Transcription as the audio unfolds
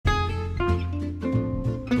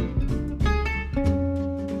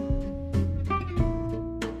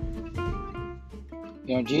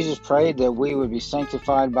Jesus prayed that we would be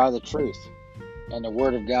sanctified by the truth, and the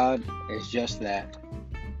Word of God is just that.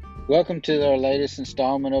 Welcome to our latest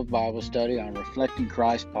installment of Bible study on Reflecting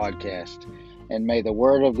Christ podcast, and may the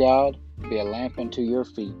Word of God be a lamp unto your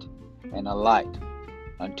feet and a light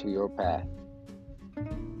unto your path.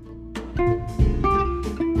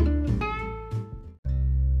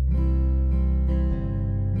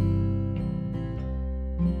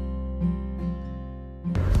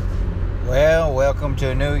 Well, welcome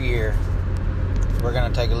to a new year. We're going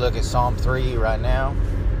to take a look at Psalm 3 right now.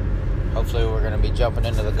 Hopefully we're going to be jumping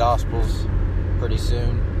into the Gospels pretty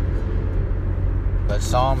soon. But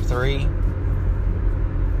Psalm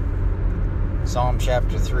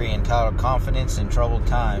chapter 3, entitled Confidence in Troubled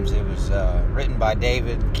Times. It was written by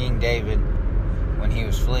King David, when he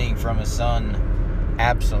was fleeing from his son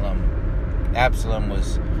Absalom. Absalom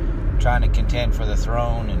was trying to contend for the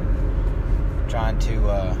throne and trying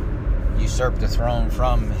to usurp the throne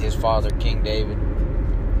from his father, King David.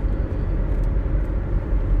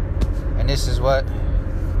 And this is what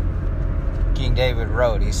King David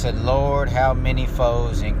wrote. He said, "Lord, how many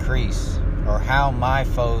foes increase, or how my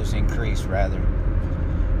foes increase, rather.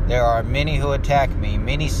 There are many who attack me.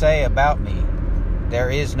 Many say about me,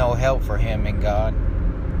 there is no help for him in God.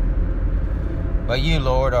 But you,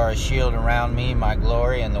 Lord, are a shield around me, my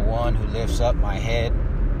glory, and the one who lifts up my head.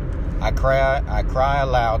 I cry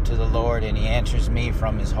aloud to the Lord, and he answers me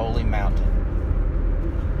from his holy mountain.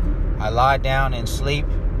 I lie down and sleep.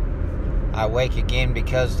 I wake again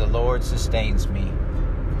because the Lord sustains me.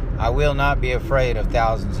 I will not be afraid of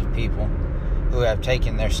thousands of people who have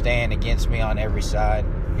taken their stand against me on every side."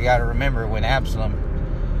 You got to remember, when Absalom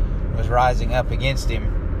was rising up against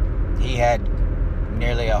him, he had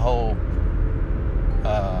nearly a whole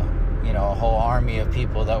army of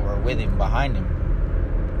people that were with him, behind him.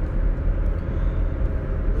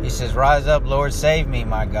 He says, "Rise up, Lord, save me,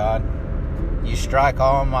 my God. You strike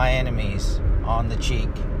all my enemies on the cheek.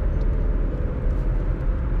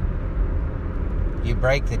 You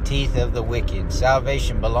break the teeth of the wicked.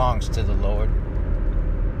 Salvation belongs to the Lord.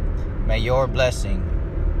 May your blessing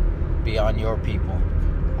be on your people."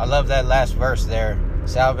 I love that last verse there.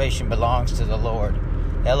 Salvation belongs to the Lord.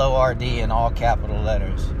 L-O-R-D in all capital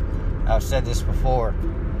letters. I've said this before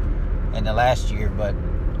in the last year, but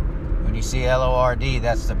when you see L-O-R-D,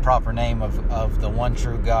 that's the proper name of the one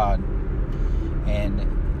true God. And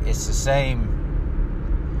it's the same.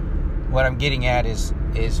 What I'm getting at is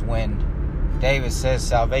when David says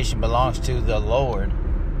salvation belongs to the Lord,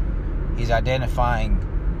 he's identifying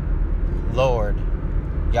Lord,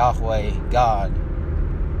 Yahweh, God.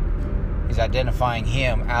 He's identifying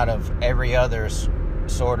him out of every other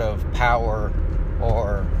sort of power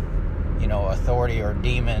or, authority or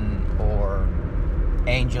demon or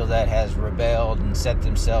angel that has rebelled and set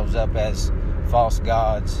themselves up as false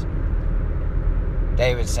gods.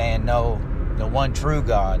 David's saying, no, the one true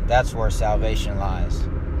God, that's where salvation lies.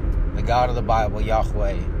 The God of the Bible,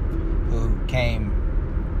 Yahweh, who came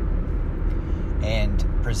and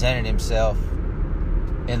presented himself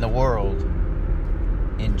in the world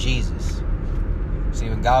in Jesus. See,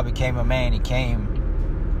 when God became a man, he came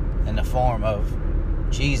in the form of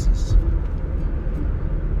Jesus.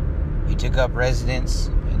 He took up residence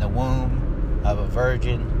in the womb of a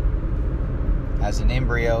virgin as an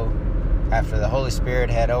embryo after the Holy Spirit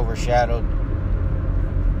had overshadowed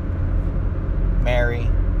Mary,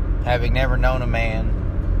 having never known a man.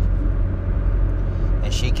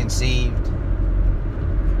 And she conceived,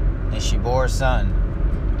 and she bore a son,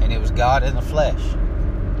 and it was God in the flesh.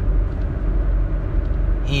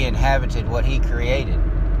 He inhabited what he created.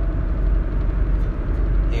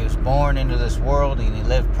 He was born into this world, and he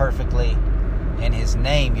lived perfectly. And his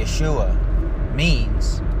name, Yeshua,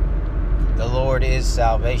 means the Lord is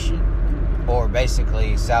salvation. Or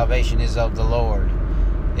basically, salvation is of the Lord.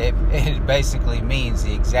 It basically means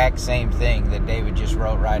the exact same thing that David just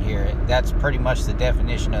wrote right here. That's pretty much the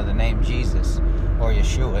definition of the name Jesus, or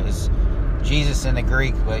Yeshua. Is Jesus in the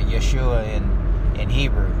Greek, but Yeshua in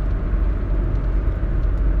Hebrew.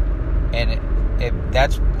 And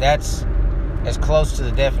that's as close to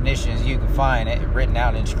the definition as you can find it written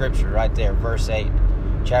out in Scripture right there.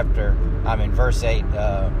 Chapter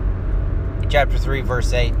 3,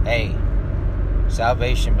 verse 8a.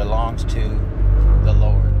 Salvation belongs to the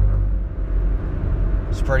Lord.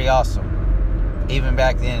 It's pretty awesome. Even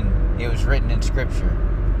back then, it was written in Scripture.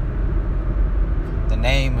 The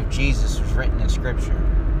name of Jesus was written in Scripture.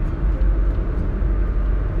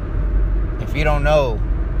 If you don't know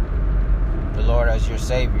the Lord as your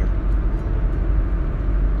Savior,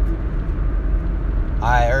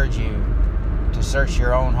 I urge you to search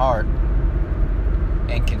your own heart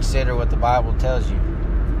and consider what the Bible tells you.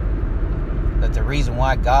 that the reason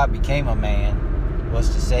why God became a man was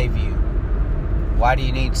to save you. Why do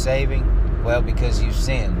you need saving? Well, because you've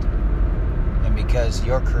sinned. And because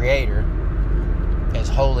your Creator is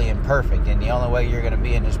holy and perfect. And the only way you're going to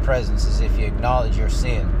be in His presence is if you acknowledge your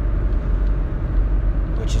sin.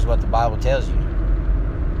 Which is what the Bible tells you.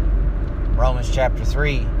 Romans chapter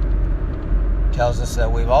 3 tells us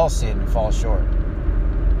that we've all sinned and fall short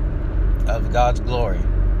of God's glory.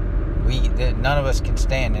 None of us can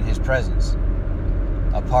stand in His presence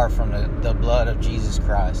apart from the blood of Jesus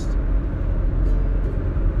Christ.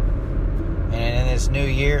 And in this new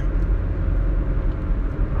year,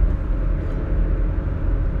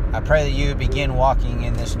 I pray that you begin walking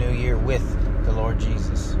in this new year with the Lord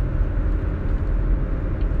Jesus.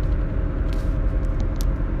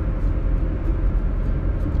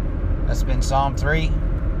 That's been Psalm 3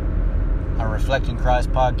 on Reflecting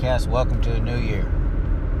Christ podcast. Welcome to a new year.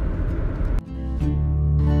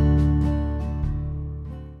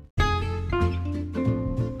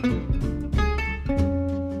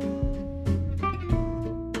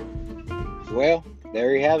 Well,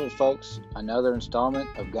 there you have it, folks. Another installment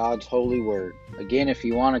of God's Holy Word. Again, if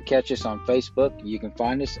you want to catch us on Facebook, you can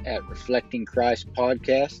find us at Reflecting Christ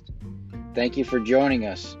Podcast. Thank you for joining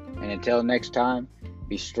us. And until next time,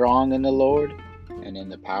 be strong in the Lord and in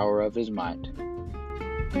the power of His might.